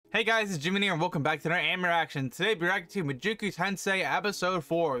Hey guys, it's GMAN here and welcome back to another anime reaction. Today we're reacting to Mushoku Tensei episode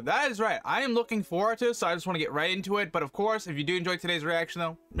 4. That is right, I am looking forward to it, so I just want to get right into it. But of course, if you do enjoy today's reaction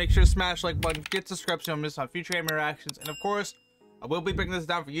though, make sure to smash the like button, get subscribed so you don't miss on future anime reactions. And of course, I will be breaking this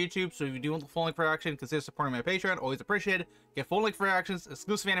down for YouTube, so if you do want the full length reaction, consider supporting my Patreon, always appreciated. Get full length reactions,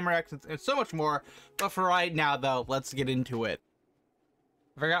 exclusive anime reactions, and so much more. But for right now though, let's get into it.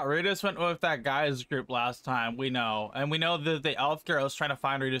 I forgot RUDEUS went with that guy's group last time, we know. And we know that the elf girl is trying to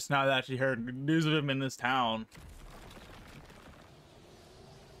find RUDEUS now that she heard news of him in this town.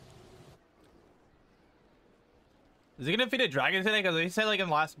 Is he gonna defeat a dragon today? Because he said like in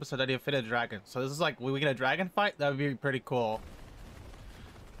the last episode that he defeated a dragon. So this is like, will we get a dragon fight? That would be pretty cool.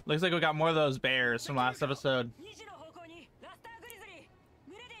 Looks like we got more of those bears from last episode.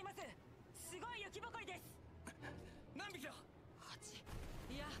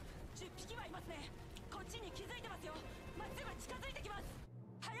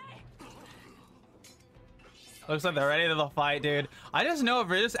 Looks like they're ready to the fight, dude. I just know if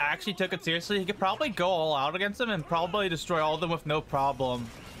RUDEUS actually took it seriously, he could probably go all out against them and probably destroy all of them with no problem.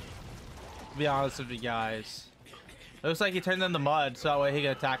 To be honest with you guys. Looks like he turned them into mud, so that way he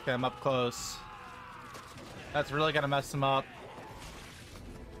can attack them up close. That's really gonna mess them up.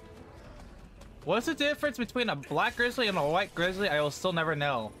 What's the difference between a black grizzly and a white grizzly? I will still never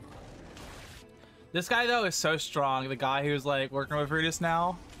know. This guy though is so strong. The guy who's like working with RUDEUS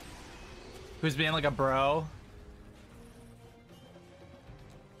now, who's being like a bro.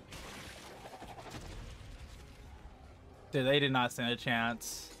 Dude, they did not stand a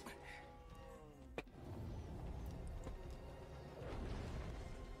chance.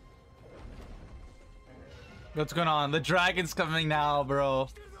 What's going on? The dragon's coming now, bro.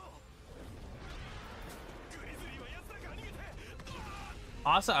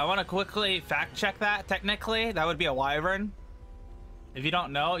 Also, I want to quickly fact check that. Technically, that would be a wyvern. If you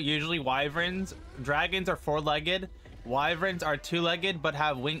don't know, usually dragons are four-legged. Wyverns are two-legged, but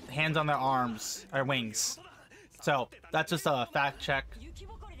have hands on their arms, or wings. So, that's just a fact check.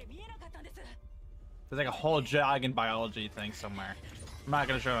 There's like a whole dragon biology thing somewhere. I'm not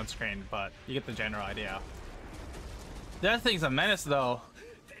going to show it on screen, but you get the general idea. That thing's a menace, though.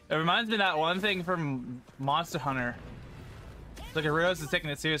 It reminds me of that one thing from Monster Hunter. Look at RUDEUS is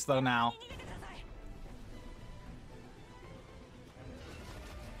taking it serious, though, now.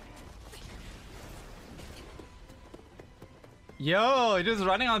 Yo, just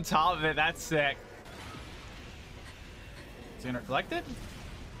running on top of it. That's sick. Is he gonna reflect it?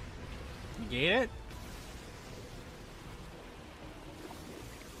 Negate it?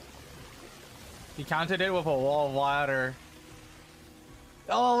 He countered it with a wall of water.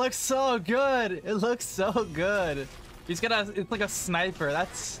 Oh, it looks so good. It looks so good. He's got it's like a sniper.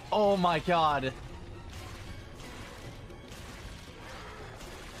 That's, oh my god.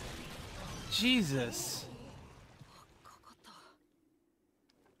 Jesus.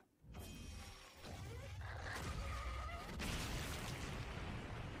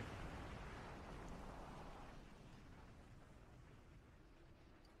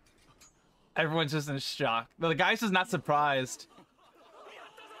 Everyone's just in shock. The guy's just not surprised.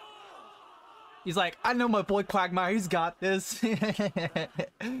 He's like, I know my boy Quagmire, he's got this.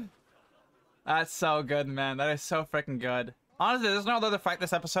 That's so good, man. That is so freaking good. Honestly, there's no other fight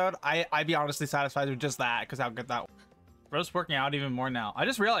this episode. I'd be honestly satisfied with just that, because how good that was. Bro's working out even more now. I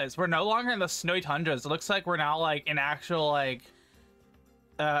just realized we're no longer in the snowy tundras. It looks like we're now like in actual like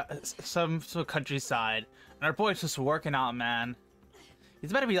some sort of countryside. And our boy's just working out, man. He's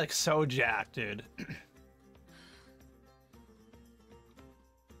about to be like so jacked, dude.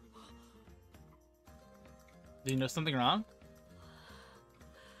 Did you know something wrong?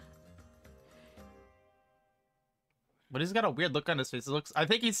 But he's got a weird look on his face. It looks, I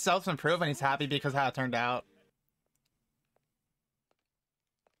think he's self-improved and he's happy because of how it turned out.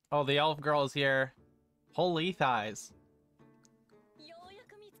 Oh, the elf girl is here. Holy thighs.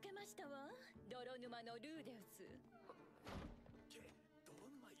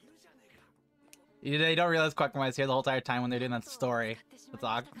 They don't realize Quagmire is here the whole entire time when they're doing that story. It's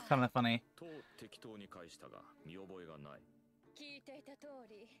kind of funny.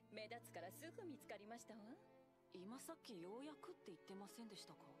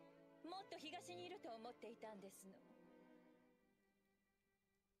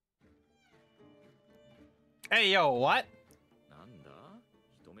 Hey, yo, what?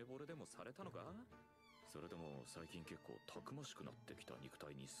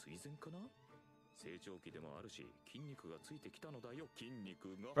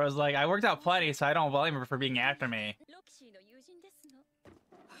 Bro's like, I worked out plenty, so I don't blame her for being after me.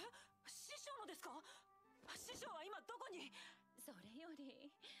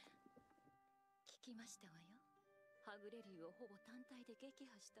 きましたわよ。はぐれ竜をほぼ単体で撃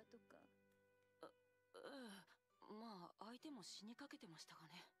破したとか。まあ相手も死にかけてましたが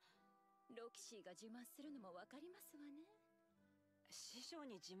ね。ロキシーが自慢するのもわかりますわね。師匠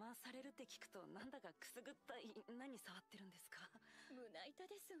に自慢されるって聞くとなんだかくすぐったい。何触ってるんですか？胸板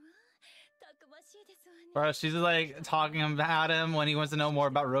ですわ。たくましいですわね。Bro, she's like talking about him when he wants to know more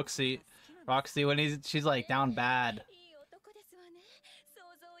about Roxy. Roxy when she's like down bad.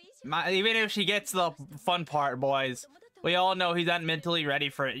 Even if she gets the fun part, boys, we all know he's not mentally ready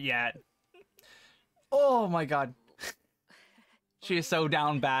for it yet. Oh my god. She is so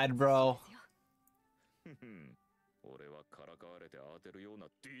down bad, bro. 俺はからかわれて当てるような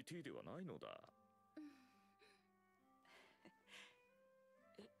DT ではないのだ。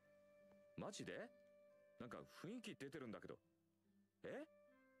マジで？なんか雰囲気出てるんだけど。え？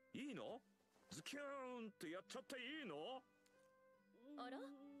いいの？ズキューンってやっちゃっていいの？あら？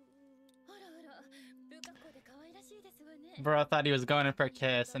あらあら、不格好で可愛らしいですわね。 Bro thought he was going in for a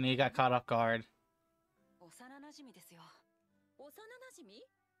kiss and he got caught off guard. 幼馴染ですよ。幼馴染？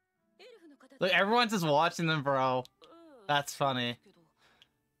 Look, everyone's just watching them, bro. That's funny.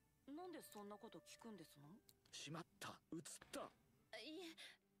 なんでそんなこと聞くんですの？しまった、映った。いえ、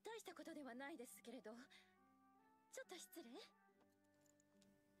大したことではないですけれど。ちょっと失礼。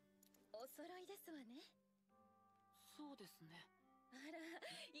お揃いですわね。そうですね。あら、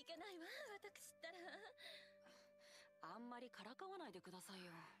いけないわ、私ったら。あんまりからかわないでください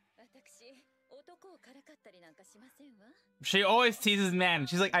よ。私、男をからかったりなんかしませんわ。She always teases men.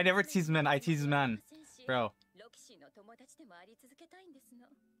 She's like, I never tease men, I tease men. Bro. ロキシーの友達でもあり続けたいんですの。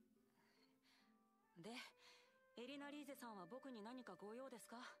で、エリナリーゼさんは僕に何かご用です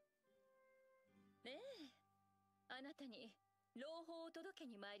か？ええ、あなたに朗報を届け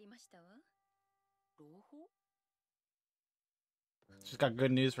に参りましたわ。朗報？ She's got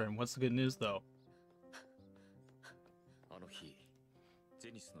good news for him. What's the good news, though? あの日、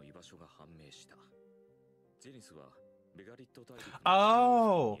ゼニスの居場所が判明した。ゼニスは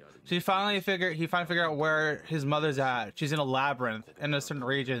Oh, he finally figured out where his mother's at. She's in a labyrinth in a certain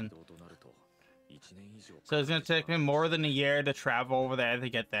region. So it's gonna take him more than a year to travel over there to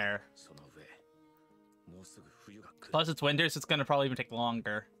get there. Plus it's winter, so it's gonna probably even take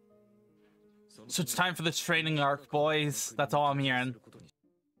longer. So it's time for this training arc, boys. That's all I'm hearing.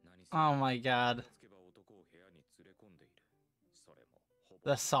 Oh my god.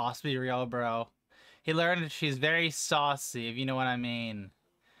 The sauce be real, bro. He learned she's very saucy, if you know what I mean.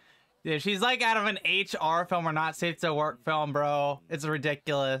 Dude, she's like out of an HR film or not safe to work film, bro. It's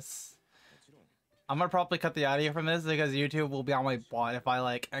ridiculous. I'm gonna probably cut the audio from this because YouTube will be on my butt if I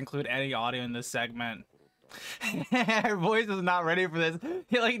like include any audio in this segment. Her voice is not ready for this.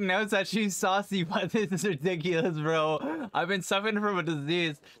 He like knows that she's saucy, but this is ridiculous, bro. I've been suffering from a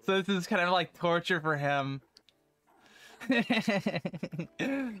disease, so this is kind of like torture for him.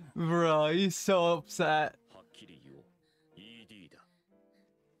 Bro, he's so upset.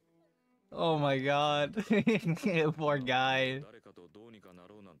 Oh my god. Poor guy.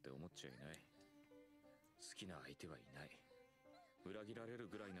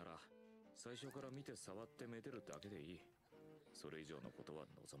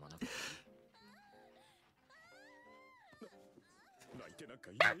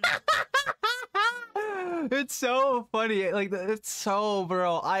 It's so funny, like it's so,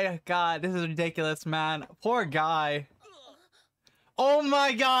 bro. God, this is ridiculous, man. Poor guy. Oh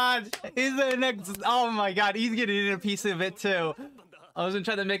my god, he's the next. Oh my god, he's getting a piece of it too. I wasn't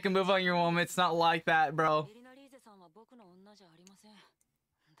trying to make a move on your woman. It's not like that, bro.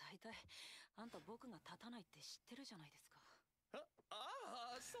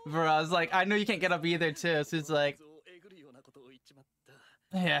 Bro, I was like, I know you can't get up either too. So it's like,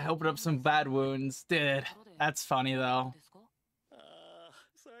 yeah, open up some bad wounds. Dude, that's funny though.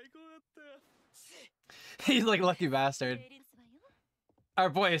 He's like lucky bastard. Our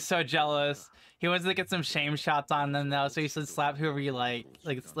boy is so jealous. He wants to get some shame shots on them though, so he should slap whoever you like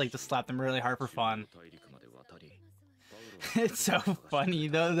to slap them really hard for fun. It's so funny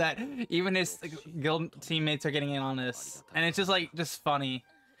though that even his guild teammates are getting in on this, and it's just funny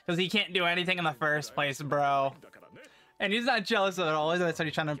because he can't do anything in the first place, bro. And he's not jealous at all. That's what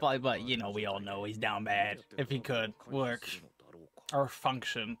he's trying to imply, but you know, we all know he's down bad. If he could work or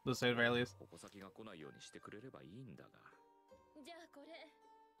function, to say the very least. じゃあこれ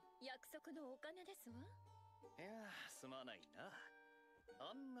約束のお金ですわ。いや、すまないな。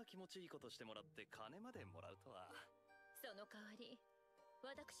あんな気持ちいいことしてもらって金までもらうとは。その代わり、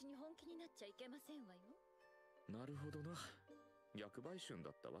私に本気になっちゃいけませんわよ。なるほどな。逆売春だ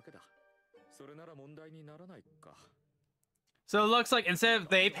ったわけだ。それなら問題にならないか。So it looks like instead of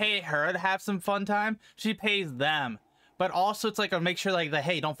they pay her to have some fun time, she pays them. But also it's like a make sure like the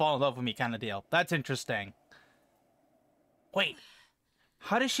hey, don't fall in love with me kind of deal. That's interesting. Wait.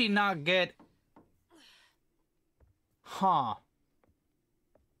 How does she not get... Huh.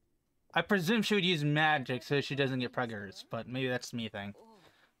 I presume she would use magic so she doesn't get preggers, but maybe that's me thing.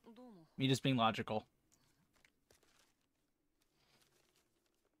 Me just being logical.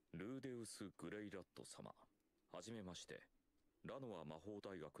 ルーデウス・グレイラット様、はじめまして。ラノア魔法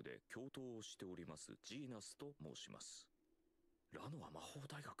大学で教頭をしておりますジーナスと申します。ラノア魔法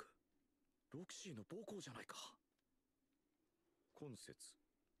大学、ロキシーの母校じゃないか。今節、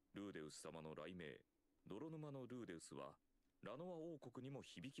ルーデウス様の雷鳴、泥沼のルーデウスはラノア王国にも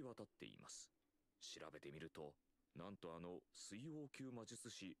響き渡っています。調べてみると、なんと水王級魔術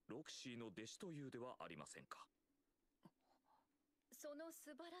師ロキシーの弟子というではありませんか。その素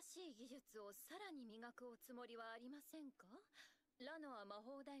晴らしい技術をさらに磨くおつもりはありませんか？ラノア魔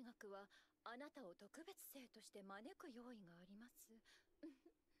法大学はあなたを特別生として招く用意があります。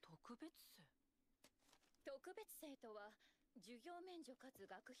特別生？特別生とは授業免除かつ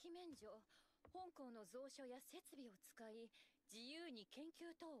学費免除、本校の蔵書や設備を使い自由に研究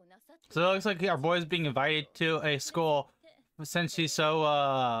等をなさって。So it looks like our boy is being invited to a school since he's so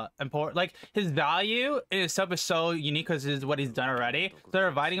important. Like his value in itself is so unique because it's what he's done already. So they're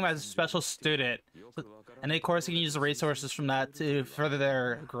inviting him as a special student, and of course he can use the resources from that to further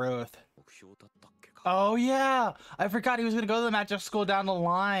their growth. Oh yeah, I forgot he was gonna go to the magic school down the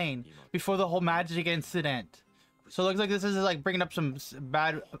line before the whole magic incident. So it looks like this is like bringing up some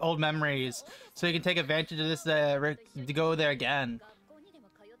bad old memories, so you can take advantage of this to go there again.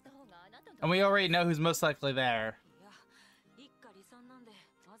 And we already know who's most likely there.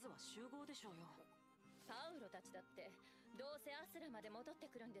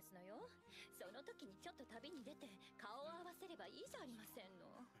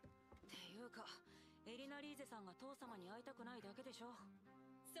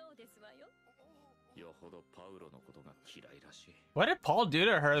 そうですわよ。 What did Paul do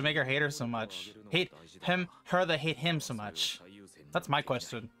to her to make her hate her so much? Hate him, her that hate him so much? That's my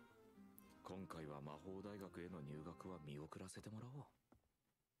question.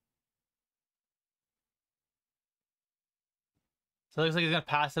 So it looks like he's gonna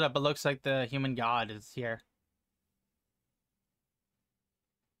pass it up, but looks like the human god is here.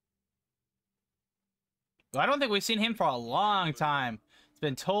 Well, I don't think we've seen him for a long time. It's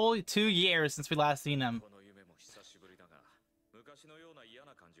been totally 2 years since we last seen him.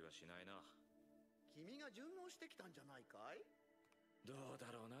 どうだ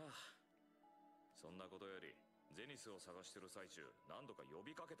ろうな。そんなことよりゼニスを探してる最中何度か呼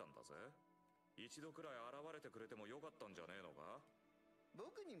びかけたんだぜ。一度くらい現れてくれてもよかったんじゃねえのか。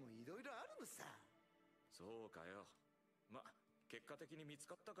僕にもいろいろあるのさ。そうかよ。ま、結果的に見つ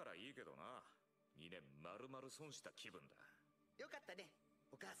かったからいいけどな。2年丸々損した気分だ。よかったね。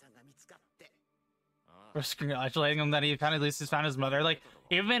お母さんが見つかって。 We're congratulating him that he finally at least found his mother. Like,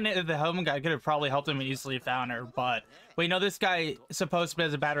 even if the home guy could have probably helped him and easily found her, but we know this guy is supposed to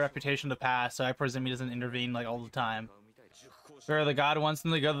have a bad reputation to pass, so I presume he doesn't intervene like all the time. Or the god wants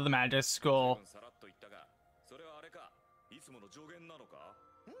them to go to the magic school.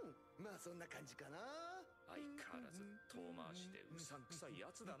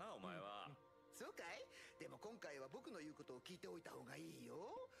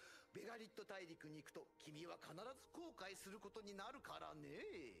 ベガリット大陸に行くと君は必ず後悔することになるからね。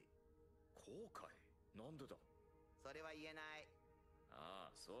後悔？なんでだ？それは言えない。あ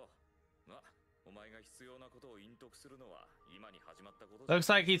あ、そう。ま、お前が必要なことを隠匿するのは今に始まったことだ。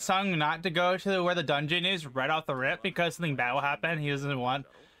 Looks like he's telling not to go to where the dungeon is right off the rip because something bad will happen. He doesn't want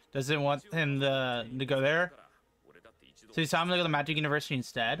him to go there. So he's telling him to go to the Magic University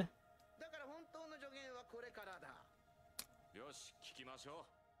instead. だから本当の助言はこれからだ。よし、聞きましょ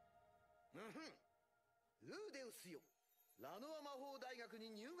う。 ルーデウスよ、ラノア魔法大学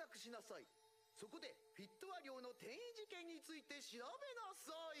に入学しなさい。そこでフィットワ領の転移事件について調べな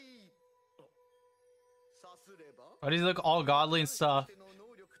さい。さすれば。 Why does he look all godly and stuff?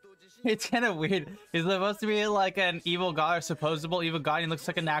 It's kind of weird. He's supposed to be like an evil god or supposable evil god. He looks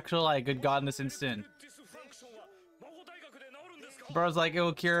like an actual like good god in this instant. Bro's like it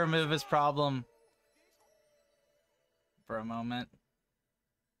will cure him of his problem. For a moment.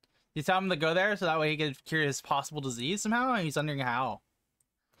 You tell him to go there so that way he can cure his possible disease somehow? He's wondering how.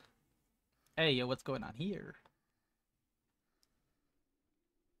 Hey, yo, what's going on here?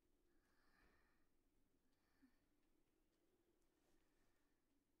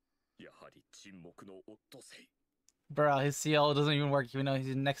 Bro, his CL doesn't even work even though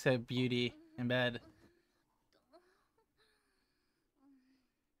he's next to Beauty in bed.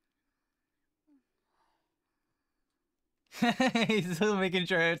 He's still making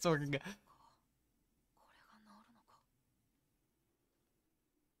sure it's working.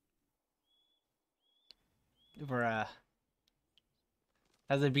 Bruh.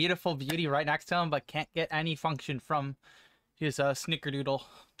 Has a beautiful beauty right next to him, but can't get any function from his snickerdoodle.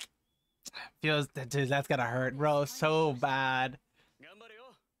 Feels that, dude, that's gonna hurt, bro, so bad.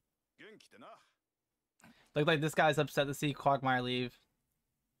 Look like this guy's upset to see Quagmire leave.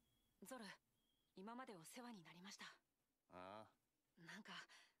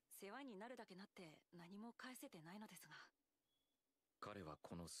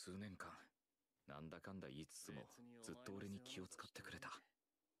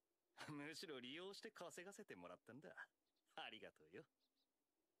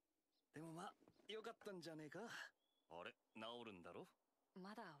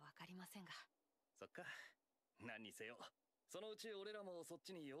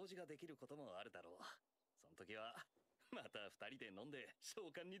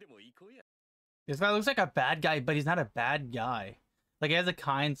 This guy looks like a bad guy, but he's not a bad guy. Like, he has a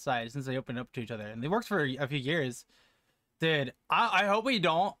kind side since they opened up to each other, and they worked for a few years. Dude, I hope we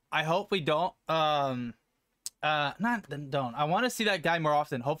don't. I hope we don't. Don't. I want to see that guy more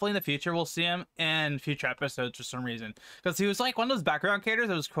often. Hopefully in the future we'll see him in future episodes for some reason. Because he was like one of those background characters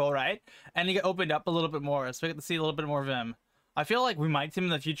that was cool, right? And he got opened up a little bit more, so we get to see a little bit more of him. I feel like we might see him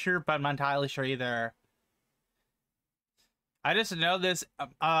in the future, but I'm not entirely sure either. I just know this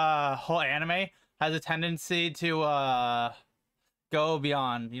whole anime has a tendency to go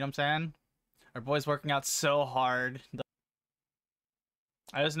beyond, you know what I'm saying? Our boy's working out so hard.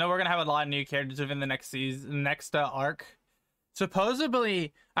 I just know we're gonna have a lot of new characters within the next season, next arc.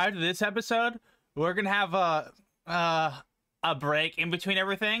 Supposedly, after this episode, we're gonna have a break in between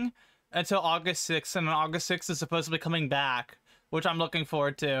everything until August 6th, and on August 6th is supposedly coming back, which I'm looking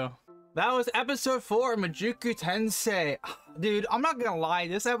forward to. That was episode 4, Mushoku Tensei. Dude, I'm not gonna lie,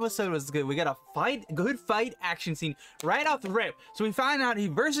 this episode was good. We got a good fight action scene right off the rip. So we find out he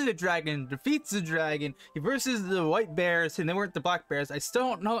versus the dragon, defeats the dragon, he versus the white bears, and they weren't the black bears. I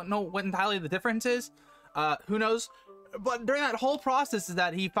still don't know what entirely the difference is. Who knows? But during that whole process is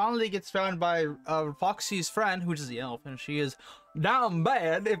that he finally gets found by Foxy's friend, which is the elf, and she is down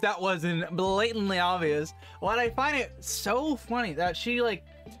bad, if that wasn't blatantly obvious. What I find it so funny that she, like,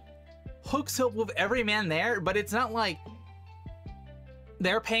 hooks up with every man there, but it's not like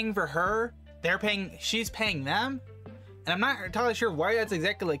they're paying for her, she's paying them, and I'm not entirely sure why that's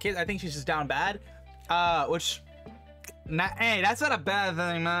exactly the case. I think she's just down bad, which, hey, that's not a bad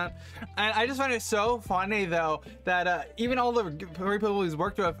thing, man. And I just find it so funny though that even all the people he's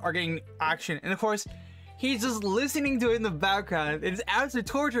worked with are getting action, and of course he's just listening to it in the background. It's absolute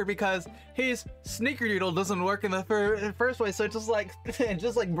torture because his snickerdoodle doesn't work in the first place. So it's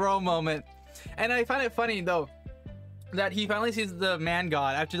just like bro moment. And I find it funny though that he finally sees the man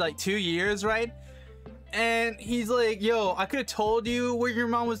god after like 2 years, right? And he's like, yo, I could have told you where your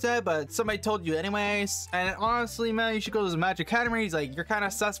mom was at, but somebody told you anyways. And honestly, man, you should go to the Magic Academy. He's like, you're kind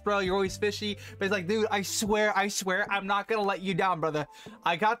of sus, bro. You're always fishy. But he's like, dude, I swear, I'm not gonna let you down, brother.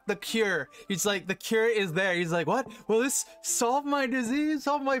 I got the cure. He's like, the cure is there. He's like, what? Will this solve my disease?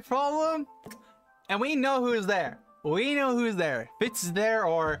 Solve my problem? And we know who's there. We know who's there. Fitz is there,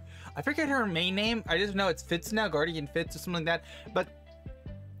 or I forget her main name. I just know it's Fitz now, Guardian Fitz or something like that. But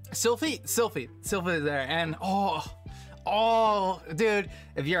Sylphie is there, and oh, dude,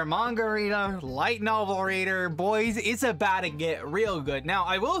 if you're a manga reader, light novel reader, boys, it's about to get real good. Now,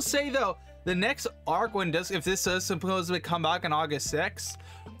 I will say though, the next arc, if this does supposedly come back on August 6th,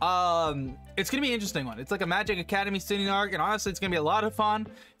 it's gonna be an interesting one. It's like a Magic Academy student arc, and honestly, it's gonna be a lot of fun.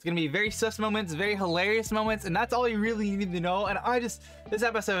 It's gonna be very sus moments, very hilarious moments, and that's all you really need to know. And this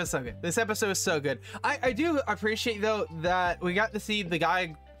episode is so good. This episode is so good. I do appreciate though that we got to see the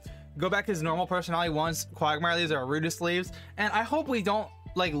guy go back to his normal personality once Quagmire leaves or RUDEUS leaves, and I hope we don't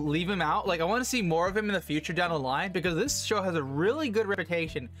like leave him out. Like, I want to see more of him in the future down the line, because this show has a really good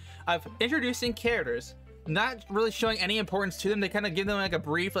reputation of introducing characters, not really showing any importance to them. They kind of give them like a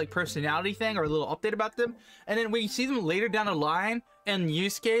brief like personality thing or a little update about them, and then we see them later down the line and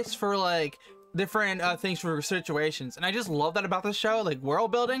use case for like different things for situations. And I just love that about this show. Like,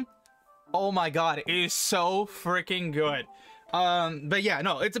 world building, oh my god, it is so freaking good. But yeah,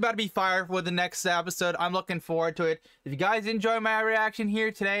 no, it's about to be fire with the next episode. I'm looking forward to it. If you guys enjoy my reaction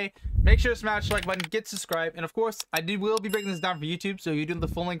here today, make sure to smash the like button, get subscribed, and of course, will be breaking this down for YouTube, so if you're doing the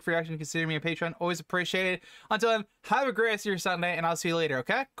full length reaction, consider me a Patreon. Always appreciate it. Until then, have a great rest of your Sunday, and I'll see you later,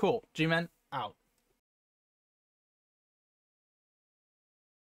 okay? Cool. GMAN out.